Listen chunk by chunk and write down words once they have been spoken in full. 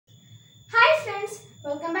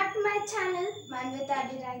Welcome back to my channel, Man with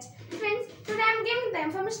Abby Writes. Friends, today I am giving the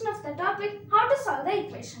information of the topic, how to solve the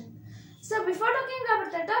equation. So before talking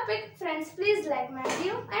about the topic, friends, please like my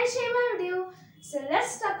video and share my video. So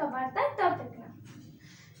let's talk about the topic now.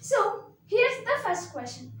 So here's the first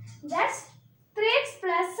question. That's 3x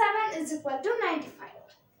plus 7 is equal to 95.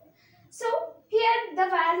 So here the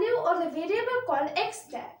value or the variable called x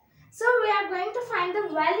there. So we are going to find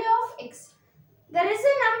the value of x. There is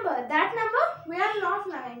a number. That number we are not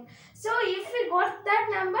knowing. So if we got that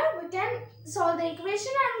number, we can solve the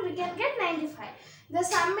equation and we can get 95. The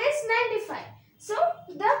sum is 95. So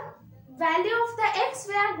the value of the x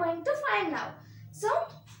we are going to find now. So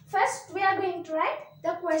first we are going to write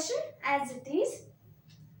the question as it is.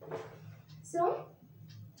 So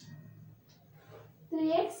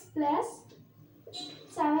 3x plus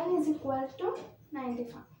 7 is equal to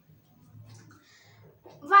 95.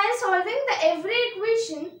 While solving the every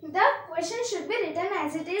equation, the question should be written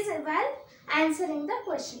as it is while answering the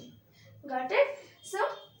question. Got it? So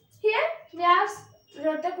here we have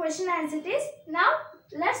wrote the question as it is. Now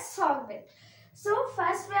let's solve it. So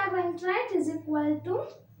first we are going to write is equal to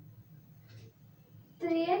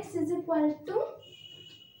 3x is equal to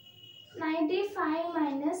 95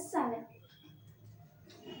 minus 7.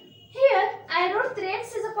 Here I wrote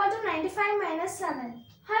 3x is equal to 95 minus 7.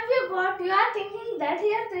 Have you got? You are thinking that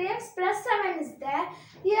here 3x plus 7 is there.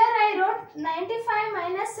 Here I wrote 95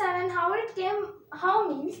 minus 7. How it came? How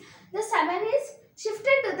means the 7 is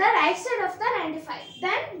shifted to the right side of the 95.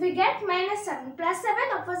 Then we get minus 7. Plus 7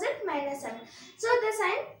 opposite minus 7. So the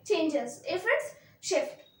sign changes if it's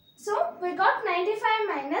shift. So we got 95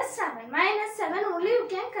 minus 7. Minus 7 only you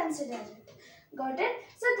can consider it. Got it?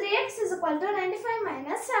 So 3x is equal to 95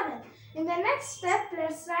 minus 7. In the next step,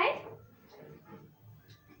 let's write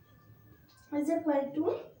is equal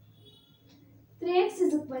to 3x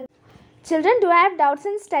is equal to. Children, do have doubts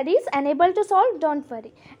in studies? Unable to solve? Don't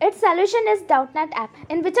worry. Its solution is Doubtnut App.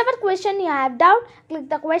 In whichever question you have doubt, click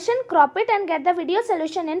the question, crop it and get the video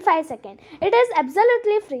solution in 5 seconds. It is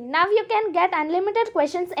absolutely free. Now you can get unlimited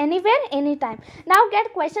questions anywhere, anytime. Now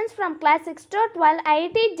get questions from class 6 to 12,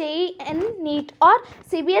 IIT-JEE and NEET or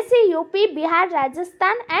CBSE, UP, Bihar,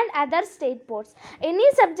 Rajasthan and other state boards. Any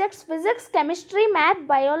subjects, physics, chemistry, math,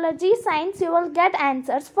 biology, science, you will get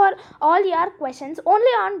answers for all your questions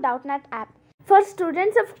only on Doubtnut App. For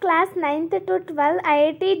students of class 9th to 12,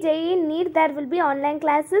 IIT-JEE NEET, there will be online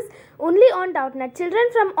classes only on Doubtnut. Children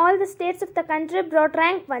from all the states of the country brought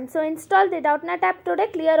rank 1. So install the Doubtnut app today,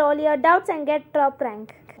 clear all your doubts and get top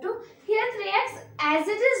rank. Here 3x as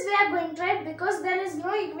it is we are going to write because there is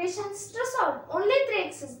no equations to solve. Only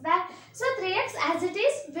 3x is there. So 3x as it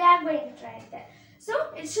is we are going to write that. So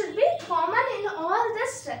it should be common in all the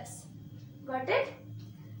steps. Got it?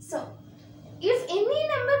 So if any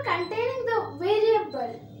number containing the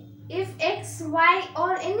variable, if x, y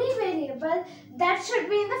or any variable, that should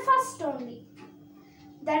be in the first only.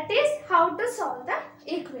 That is how to solve the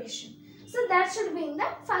equation. So that should be in the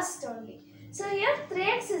first only. So here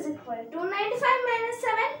 3x is equal to 95 minus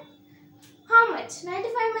 7. How much?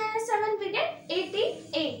 95 minus 7 we get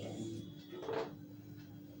 88.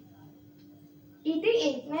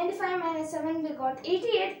 88. 95 minus 7 we got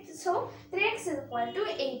 88. So 3x is equal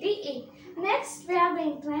to 88. Next we are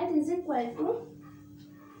going to write is equal to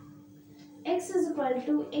x is equal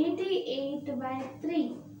to 88 by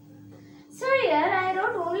 3. So here I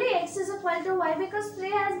wrote only x is equal to y because 3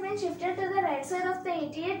 has been shifted to the right side of the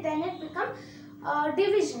 88. Then it becomes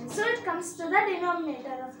division. So it comes to the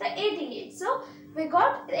denominator of the 88. So we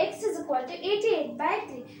got x is equal to 88 by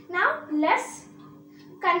 3. Now let's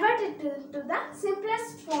convert it to the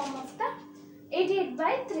simplest form of the 88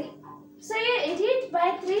 by 3. So here 88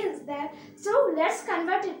 by 3 is there. So let's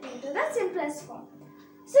convert it into the simplest form.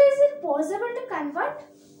 So is it possible to convert?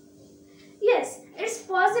 Yes, it's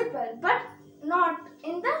possible but not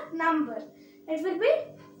in the number. It will be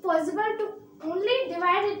possible to only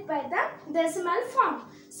divide it by the decimal form.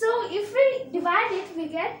 So if we divide it we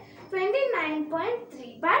get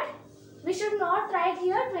 29.3, but we should not write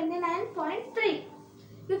here 29.3.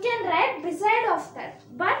 You can write beside of that,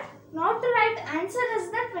 but not to write answer as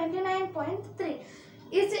the 29.3.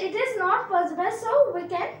 It is not possible, so we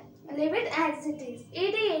can leave it as it is,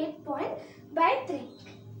 88 by 3.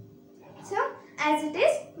 So as it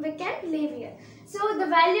is, we can leave here. So the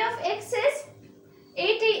value of x is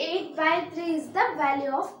 88 by 3 is the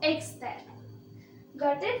value of x there.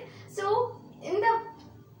 Got it? So in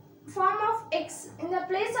the form of x, in the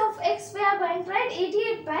place of x, we are going to write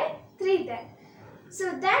 88 by 3 there. So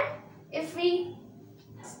then if we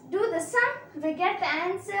do the sum, we get the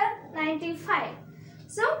answer 95.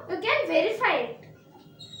 So you can verify it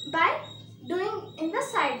by doing in the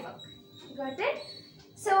side work. Got it?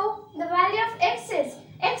 So the value of x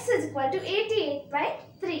is equal to 88 by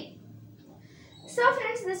 3. So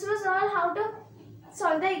friends, this was all how to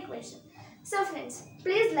solve the equation. So friends,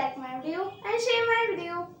 please like my video and share my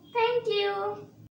video. Thank you.